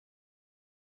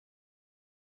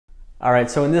All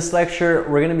right, so in this lecture,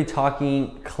 we're gonna be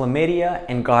talking chlamydia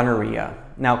and gonorrhea.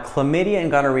 Now, chlamydia and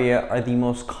gonorrhea are the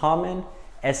most common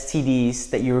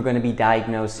STDs that you are gonna be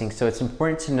diagnosing. So it's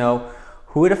important to know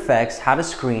who it affects, how to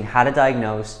screen, how to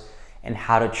diagnose, and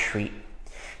how to treat.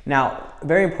 Now,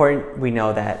 very important, we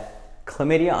know that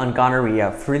chlamydia and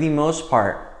gonorrhea, for the most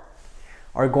part,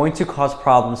 are going to cause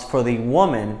problems for the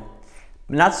woman,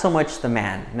 not so much the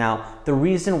man. Now, the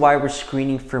reason why we're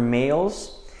screening for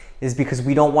males is because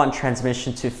we don't want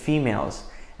transmission to females.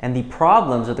 And the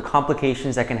problems or the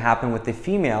complications that can happen with the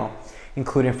female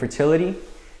include infertility,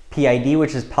 PID,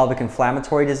 which is pelvic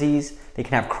inflammatory disease. They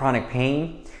can have chronic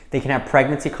pain. They can have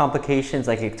pregnancy complications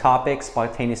like ectopic,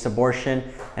 spontaneous abortion,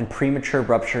 and premature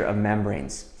rupture of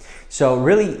membranes. So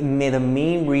really, the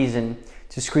main reason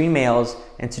to screen males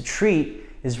and to treat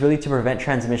is really to prevent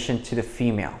transmission to the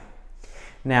female.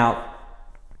 Now,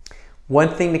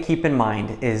 one thing to keep in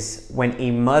mind is when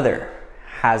a mother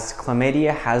has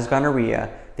chlamydia, has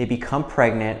gonorrhea, they become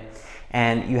pregnant,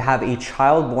 and you have a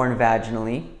child born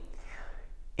vaginally,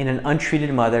 in an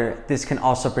untreated mother, this can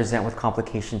also present with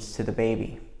complications to the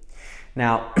baby.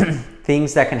 Now,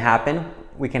 things that can happen,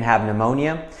 we can have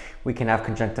pneumonia, we can have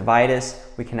conjunctivitis,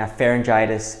 we can have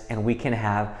pharyngitis, and we can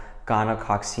have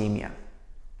gonococcemia.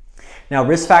 Now,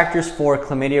 risk factors for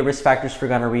chlamydia, risk factors for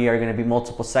gonorrhea are going to be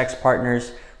multiple sex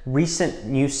partners, recent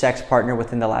new sex partner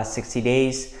within the last 60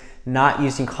 days, not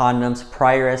using condoms,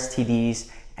 prior STDs,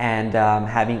 and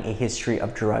having a history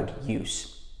of drug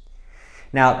use.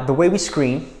 Now, the way we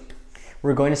screen,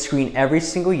 we're going to screen every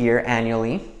single year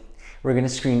annually. We're going to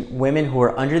screen women who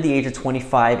are under the age of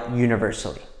 25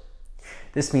 universally.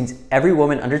 This means every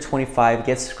woman under 25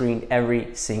 gets screened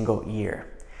every single year.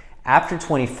 After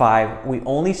 25, we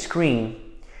only screen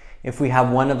if we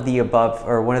have one of the above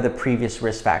or one of the previous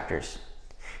risk factors.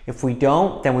 If we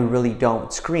don't, then we really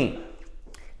don't screen.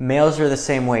 Males are the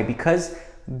same way because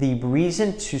the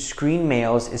reason to screen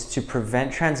males is to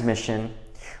prevent transmission.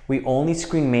 We only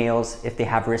screen males if they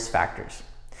have risk factors.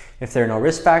 If there are no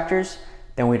risk factors,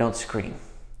 then we don't screen.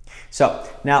 So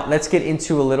now let's get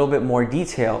into a little bit more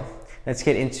detail. Let's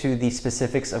get into the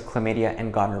specifics of chlamydia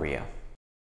and gonorrhea.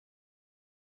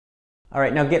 All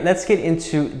right, now let's get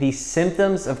into the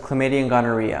symptoms of chlamydia and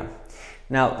gonorrhea.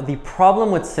 Now, the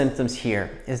problem with symptoms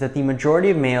here is that the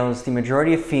majority of males, the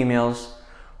majority of females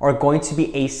are going to be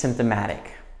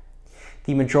asymptomatic.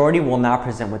 The majority will not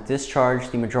present with discharge.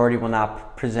 The majority will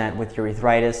not present with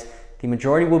urethritis. The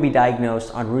majority will be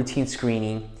diagnosed on routine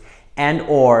screening and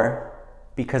or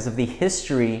because of the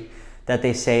history that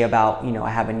they say about, I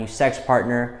have a new sex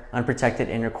partner, unprotected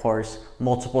intercourse,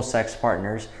 multiple sex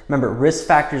partners. Remember, risk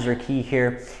factors are key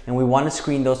here, and we want to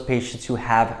screen those patients who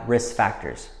have risk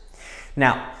factors.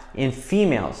 Now, in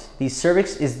females, the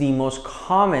cervix is the most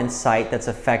common site that's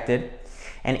affected,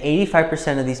 and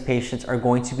 85% of these patients are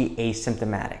going to be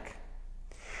asymptomatic.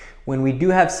 When we do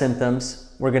have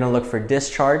symptoms, we're going to look for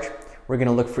discharge, we're going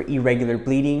to look for irregular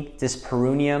bleeding,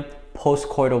 dyspareunia,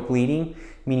 postcoital bleeding,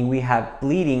 meaning we have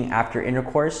bleeding after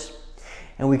intercourse,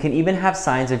 and we can even have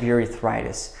signs of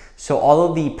urethritis. So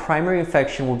although the primary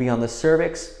infection will be on the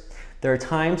cervix, there are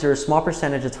times, or a small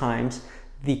percentage of times,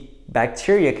 the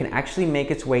bacteria can actually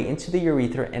make its way into the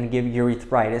urethra and give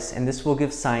urethritis, and this will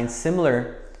give signs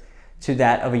similar to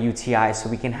that of a UTI, so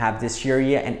we can have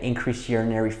dysuria and increased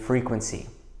urinary frequency.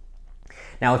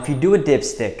 Now, if you do a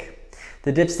dipstick,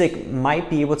 the dipstick might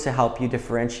be able to help you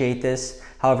differentiate this.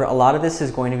 However, a lot of this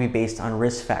is going to be based on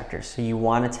risk factors, so you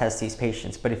want to test these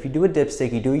patients. But if you do a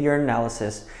dipstick, you do a urine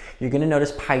analysis, you're going to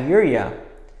notice pyuria,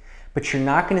 but you're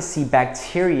not going to see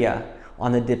bacteria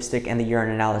on the dipstick and the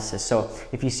urine analysis. So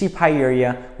if you see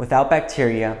pyuria without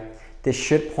bacteria, this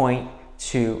should point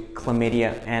to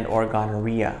chlamydia and or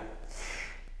gonorrhea.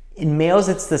 In males,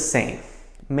 it's the same.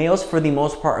 Males, for the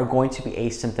most part, are going to be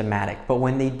asymptomatic, but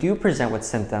when they do present with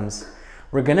symptoms,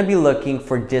 we're going to be looking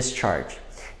for discharge.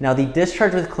 Now, the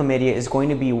discharge with chlamydia is going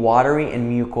to be watery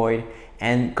and mucoid,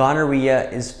 and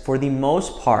gonorrhea is, for the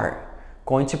most part,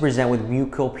 going to present with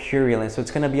mucal purulence. So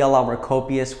it's going to be a lot more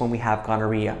copious when we have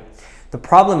gonorrhea. The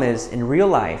problem is, in real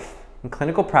life, in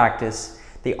clinical practice,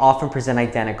 they often present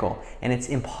identical, and it's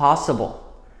impossible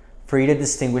for you to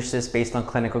distinguish this based on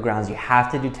clinical grounds. You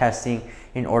have to do testing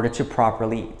in order to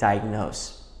properly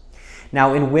diagnose.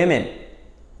 Now, in women,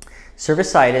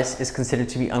 cervicitis is considered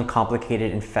to be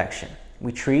uncomplicated infection.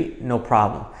 We treat, no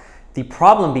problem. The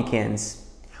problem begins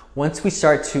once we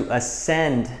start to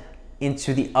ascend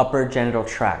into the upper genital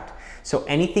tract. So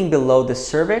anything below the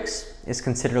cervix is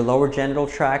considered lower genital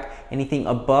tract. Anything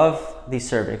above the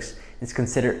cervix is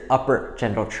considered upper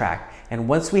genital tract. And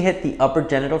once we hit the upper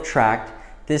genital tract,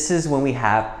 this is when we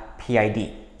have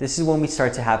PID. this is when we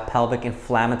start to have pelvic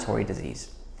inflammatory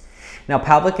disease. Now,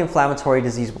 pelvic inflammatory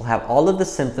disease will have all of the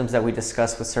symptoms that we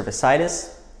discussed with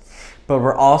cervicitis, but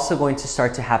we're also going to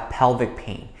start to have pelvic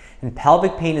pain. And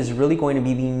pelvic pain is really going to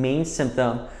be the main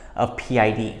symptom of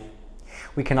PID.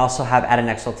 We can also have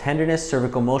adnexal tenderness,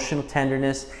 cervical motional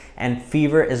tenderness, and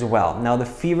fever as well. Now, the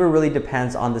fever really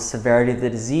depends on the severity of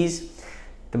the disease.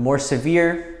 The more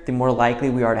severe, the more likely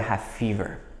we are to have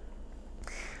fever.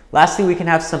 Lastly, we can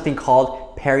have something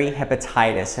called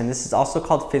perihepatitis, and this is also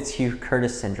called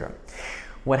Fitzhugh-Curtis syndrome.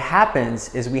 What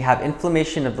happens is we have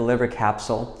inflammation of the liver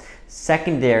capsule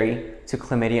secondary to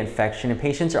chlamydia infection, and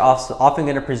patients are also often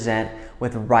going to present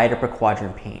with right upper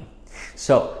quadrant pain.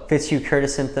 So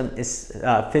Fitzhugh-Curtis syndrome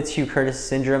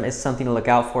is something to look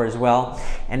out for as well.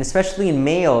 And especially in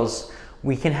males,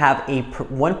 we can have a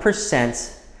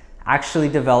 1% actually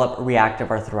develop reactive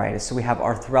arthritis. So we have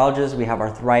arthralgias, we have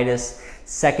arthritis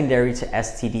secondary to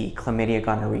STD, chlamydia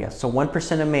gonorrhea. So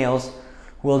 1% of males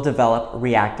will develop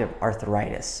reactive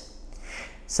arthritis.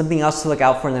 Something else to look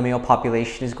out for in the male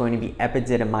population is going to be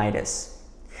epididymitis.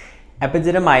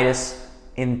 Epididymitis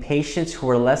in patients who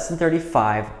are less than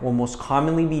 35 will most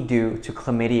commonly be due to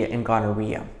chlamydia and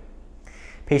gonorrhea.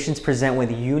 Patients present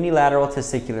with unilateral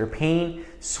testicular pain,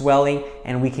 swelling,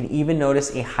 and we can even notice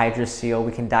a hydrocele.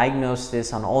 We can diagnose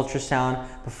this on ultrasound,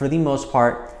 but for the most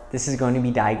part, this is going to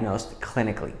be diagnosed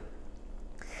clinically.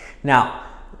 Now,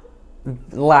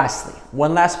 lastly,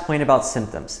 one last point about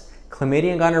symptoms.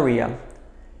 Chlamydia and gonorrhea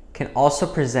can also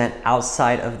present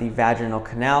outside of the vaginal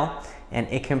canal, and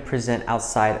it can present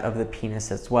outside of the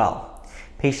penis as well.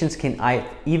 Patients can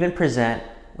even present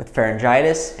with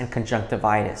pharyngitis and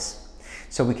conjunctivitis.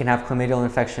 So we can have chlamydial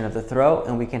infection of the throat,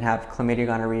 and we can have chlamydia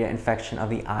gonorrhea infection of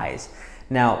the eyes.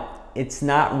 Now, it's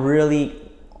not really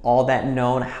all that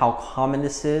known how common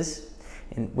this is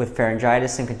with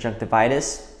pharyngitis and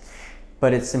conjunctivitis,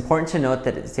 but it's important to note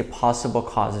that it's a possible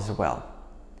cause as well.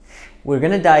 We're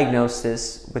going to diagnose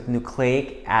this with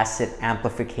nucleic acid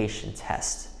amplification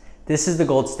test. This is the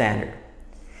gold standard.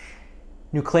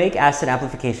 Nucleic acid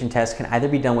amplification test can either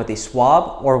be done with a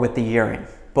swab or with the urine.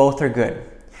 Both are good.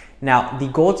 Now, the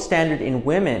gold standard in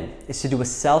women is to do a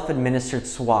self-administered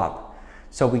swab.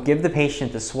 So we give the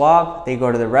patient the swab, they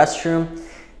go to the restroom,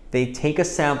 they take a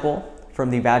sample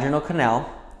from the vaginal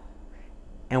canal,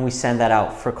 and we send that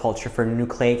out for culture for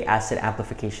nucleic acid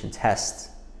amplification tests.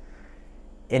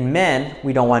 In men,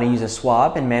 we don't want to use a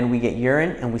swab. In men, we get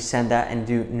urine and we send that and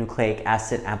do nucleic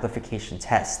acid amplification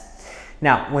test.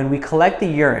 Now, when we collect the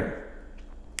urine,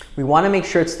 we want to make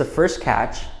sure it's the first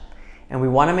catch, and we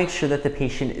want to make sure that the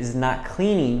patient is not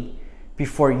cleaning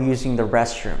before using the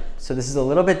restroom. So this is a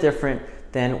little bit different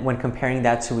than when comparing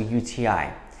that to a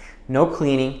UTI. No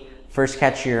cleaning, first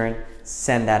catch urine,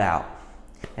 send that out.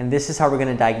 And this is how we're going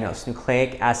to diagnose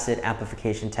nucleic acid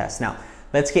amplification test. Now,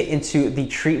 let's get into the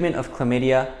treatment of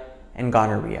chlamydia and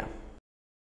gonorrhea.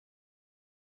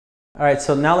 All right,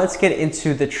 so now let's get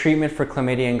into the treatment for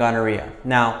chlamydia and gonorrhea.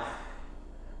 Now,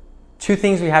 two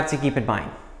things we have to keep in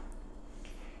mind.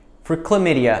 For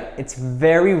chlamydia, it's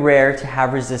very rare to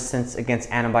have resistance against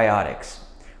antibiotics.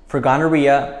 For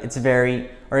gonorrhea,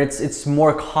 it's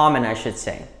more common, I should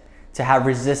say, to have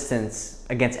resistance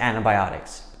against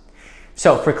antibiotics.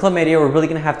 So for chlamydia, we're really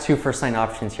going to have two first-line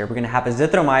options here. We're going to have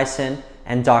azithromycin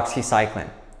and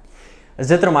doxycycline.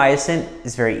 Azithromycin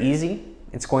is very easy.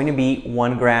 It's going to be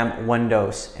 1 gram, 1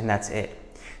 dose, and that's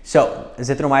it. So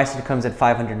azithromycin comes at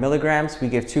 500 milligrams. We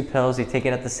give 2 pills. They take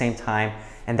it at the same time,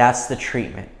 and that's the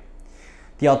treatment.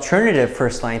 The alternative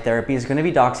first-line therapy is going to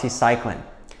be doxycycline.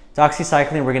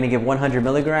 Doxycycline, we're going to give 100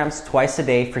 milligrams twice a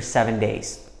day for 7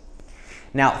 days.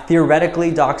 Now,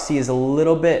 theoretically, doxy is a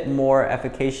little bit more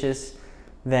efficacious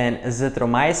than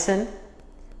azithromycin,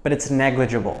 but it's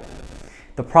negligible.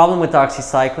 The problem with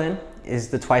doxycycline is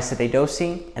the twice-a-day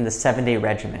dosing and the 7-day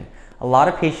regimen. A lot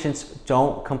of patients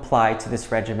don't comply to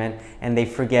this regimen, and they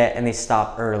forget and they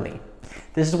stop early.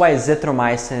 This is why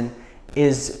azithromycin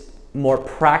is more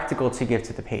practical to give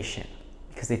to the patient,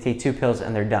 because they take 2 pills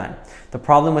and they're done. The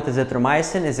problem with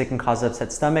azithromycin is it can cause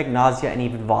upset stomach, nausea, and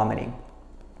even vomiting.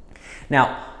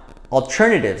 Now,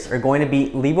 alternatives are going to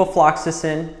be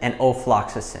levofloxacin and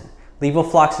ofloxacin.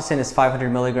 Levofloxacin is 500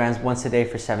 milligrams once a day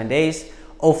for 7 days.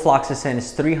 Ofloxacin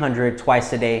is 300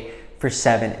 twice a day for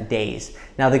 7 days.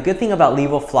 Now, the good thing about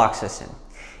levofloxacin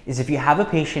is if you have a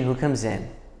patient who comes in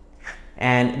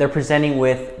and they're presenting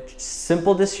with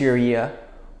simple dysuria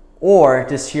or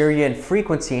dysuria in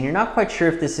frequency, and you're not quite sure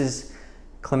if this is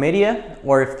chlamydia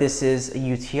or if this is a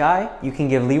UTI, you can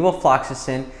give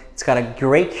levofloxacin. It's got a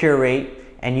great cure rate,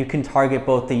 and you can target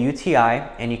both the UTI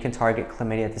and you can target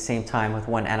chlamydia at the same time with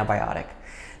 1 antibiotic.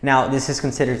 Now, this is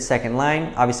considered second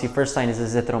line. Obviously, first line is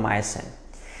azithromycin.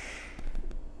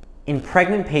 In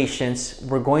pregnant patients,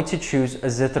 we're going to choose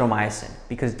azithromycin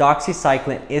because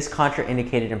doxycycline is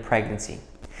contraindicated in pregnancy.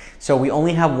 So we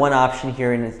only have one option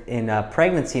here in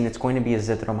pregnancy, and it's going to be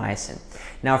azithromycin.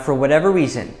 Now, for whatever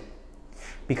reason,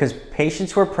 because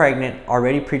patients who are pregnant are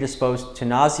already predisposed to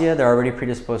nausea, they're already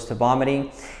predisposed to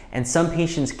vomiting, and some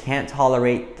patients can't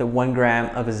tolerate the 1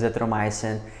 gram of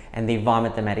azithromycin and they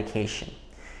vomit the medication.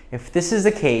 If this is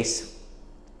the case,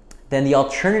 then the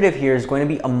alternative here is going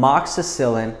to be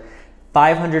amoxicillin,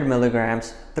 500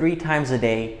 milligrams, 3 times a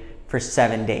day for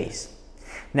 7 days.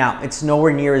 Now, it's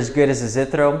nowhere near as good as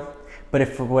azithro, but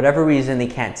if for whatever reason they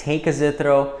can't take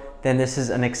azithro, then this is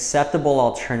an acceptable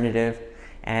alternative,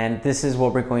 and this is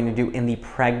what we're going to do in the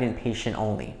pregnant patient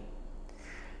only.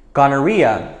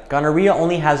 Gonorrhea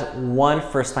only has one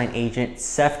first-line agent,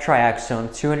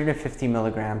 ceftriaxone, 250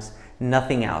 milligrams,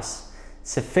 nothing else.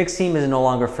 Cefixime is no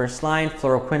longer first line,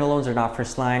 fluoroquinolones are not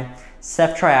first line.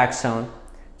 Ceftriaxone,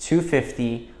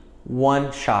 250,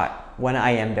 1 shot, 1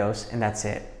 IM dose, and that's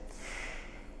it.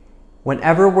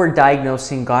 Whenever we're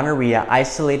diagnosing gonorrhea,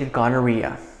 isolated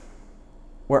gonorrhea,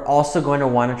 we're also going to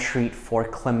want to treat for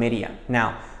chlamydia.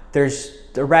 Now, there's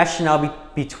the rationale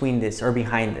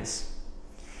behind this.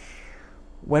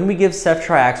 When we give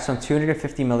ceftriaxone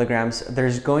 250 milligrams,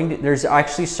 there's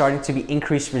actually starting to be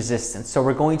increased resistance. So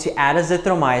we're going to add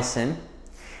azithromycin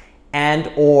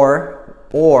and or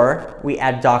we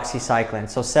add doxycycline.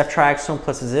 So ceftriaxone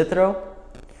plus azithro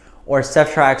or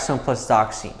ceftriaxone plus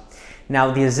doxy. Now,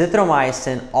 the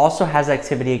azithromycin also has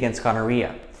activity against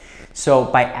gonorrhea. So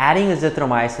by adding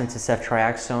azithromycin to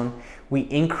ceftriaxone, we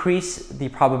increase the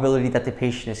probability that the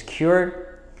patient is cured,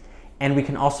 and we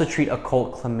can also treat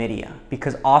occult chlamydia,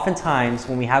 because oftentimes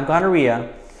when we have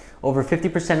gonorrhea, over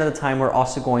 50% of the time we're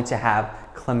also going to have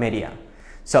chlamydia.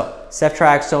 So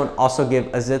ceftriaxone, also give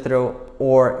azithro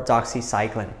or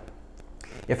doxycycline.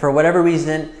 If for whatever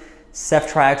reason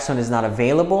ceftriaxone is not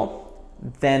available,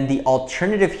 then the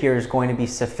alternative here is going to be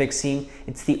cefixime.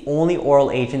 It's the only oral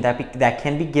agent that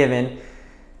can be given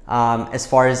as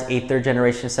far as a third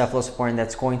generation cephalosporin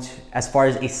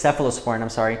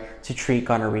to treat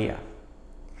gonorrhea.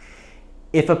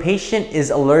 If a patient is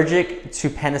allergic to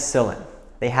penicillin,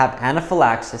 they have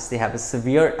anaphylaxis, they have a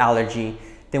severe allergy,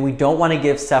 then we don't want to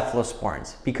give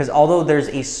cephalosporins, because although there's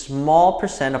a small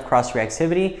percent of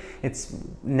cross-reactivity, it's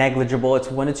negligible, it's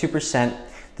 1 to 2%,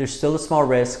 there's still a small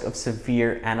risk of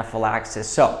severe anaphylaxis.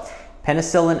 So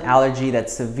penicillin allergy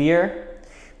that's severe,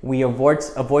 we avoid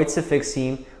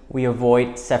cefixime, we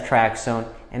avoid ceftriaxone,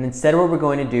 and instead what we're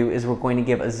going to do is we're going to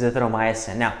give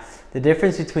azithromycin. Now, the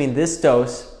difference between this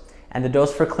dose and the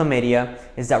dose for chlamydia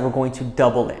is that we're going to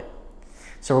double it.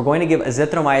 So we're going to give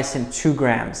azithromycin 2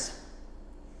 grams.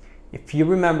 If you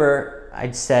remember,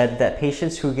 I said that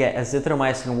patients who get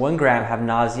azithromycin 1 gram have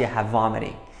nausea, have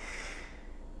vomiting.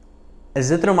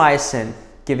 Azithromycin,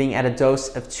 giving at a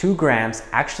dose of 2 grams,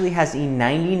 actually has a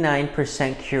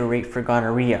 99% cure rate for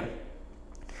gonorrhea.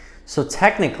 So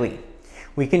technically,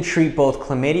 we can treat both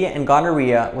chlamydia and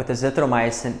gonorrhea with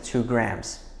azithromycin 2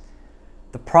 grams.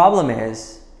 The problem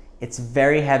is, it's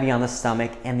very heavy on the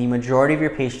stomach, and the majority of your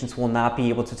patients will not be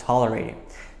able to tolerate it.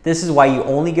 This is why you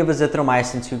only give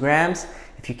azithromycin 2 grams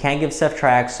if you can't give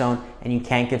ceftriaxone and you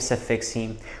can't give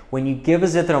cefixime. When you give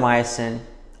azithromycin,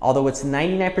 although it's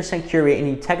 99% cure rate and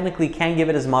you technically can give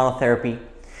it as monotherapy,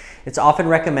 it's often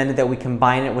recommended that we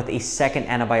combine it with a second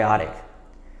antibiotic,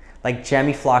 like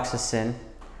gemifloxacin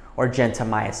or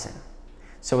gentamicin.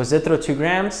 So azithro 2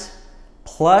 grams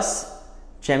plus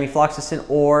gemifloxacin,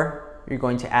 or you're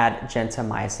going to add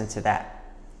gentamicin to that.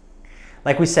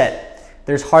 Like we said,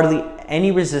 there's hardly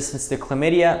any resistance to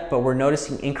chlamydia, but we're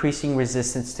noticing increasing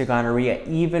resistance to gonorrhea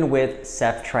even with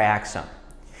ceftriaxone.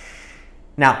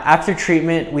 Now, after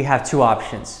treatment, we have 2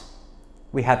 options.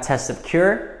 We have test of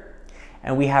cure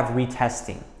and we have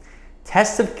retesting.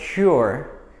 Test of cure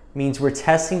means we're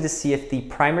testing to see if the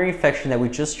primary infection that we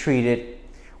just treated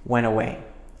went away.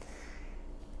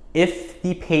 If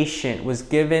the patient was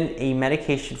given a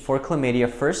medication for chlamydia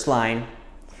first line,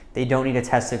 they don't need a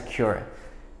test of cure.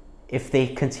 If they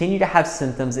continue to have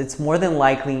symptoms, it's more than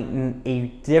likely a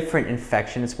different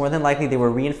infection. It's more than likely they were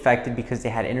reinfected because they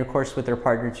had intercourse with their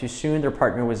partner too soon, their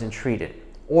partner wasn't treated,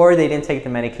 or they didn't take the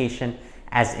medication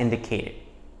as indicated.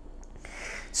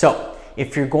 So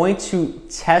if you're going to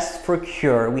test for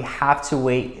cure, we have to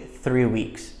wait 3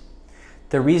 weeks.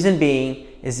 The reason being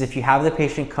is if you have the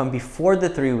patient come before the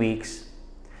 3 weeks,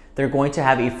 they're going to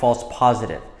have a false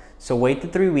positive. So wait the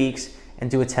 3 weeks and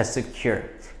do a test of cure.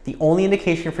 The only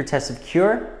indication for test of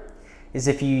cure is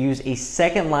if you use a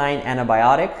second line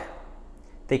antibiotic,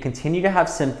 they continue to have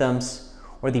symptoms,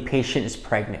 or the patient is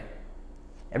pregnant.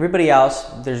 Everybody else,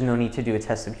 there's no need to do a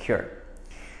test of cure.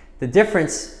 The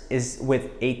difference is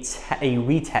with a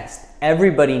retest.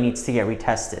 Everybody needs to get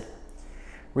retested.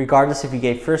 Regardless if you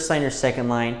gave first line or second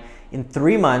line, in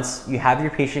 3 months, you have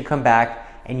your patient come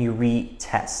back and you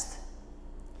retest.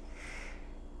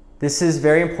 This is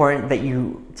very important that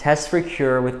you test for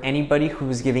cure with anybody who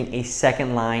is giving a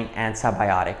second line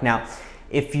antibiotic. Now,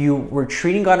 if you were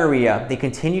treating gonorrhea, they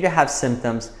continue to have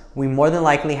symptoms, we more than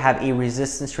likely have a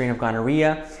resistant strain of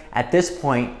gonorrhea. At this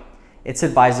point, it's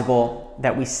advisable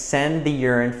that we send the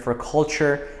urine for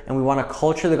culture, and we want to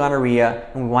culture the gonorrhea,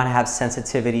 and we want to have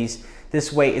sensitivities.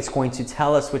 This way, it's going to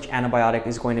tell us which antibiotic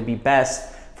is going to be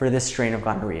best for this strain of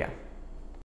gonorrhea.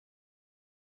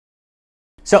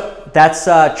 So that's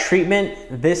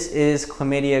treatment. This is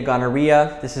Chlamydia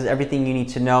Gonorrhea. This is everything you need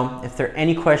to know. If there are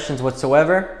any questions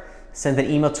whatsoever, send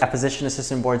an email to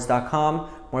physicianassistantboards.com.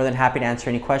 More than happy to answer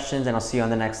any questions, and I'll see you on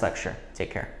the next lecture.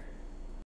 Take care.